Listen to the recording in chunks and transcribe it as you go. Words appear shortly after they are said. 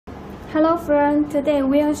Hello friend, today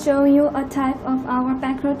we are showing you a type of our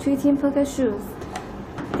baccarat treating poker shoes.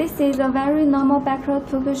 This is a very normal baccarat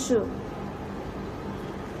poker shoe.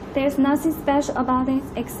 There's nothing special about it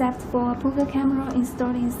except for a poker camera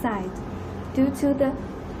installed inside. Due to the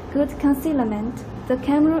good concealment, the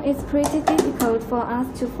camera is pretty difficult for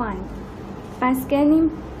us to find. By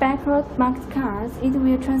scanning baccarat marked cards, it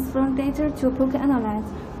will transfer data to poker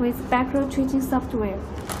analyze with baccarat treating software.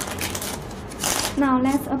 Now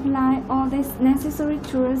let's apply all these necessary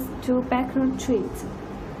tools to baccarat treat.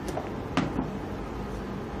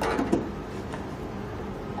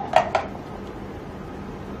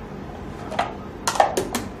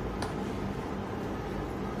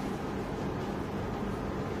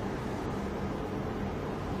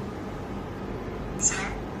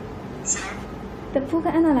 The poker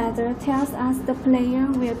analyzer tells us the player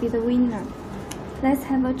will be the winner. Let's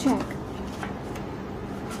have a check.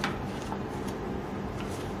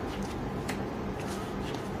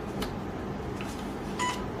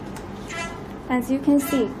 As you can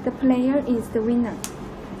see, the player is the winner.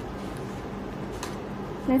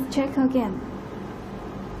 Let's check again.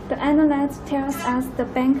 The analyzer tells us the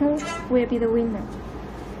banker will be the winner.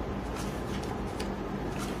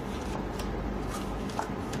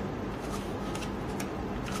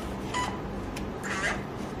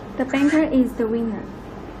 The banker is the winner.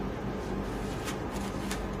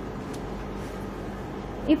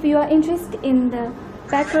 If you are interested in the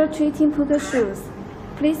baccarat treating poker shoes,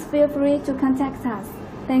 please feel free to contact us.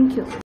 Thank you.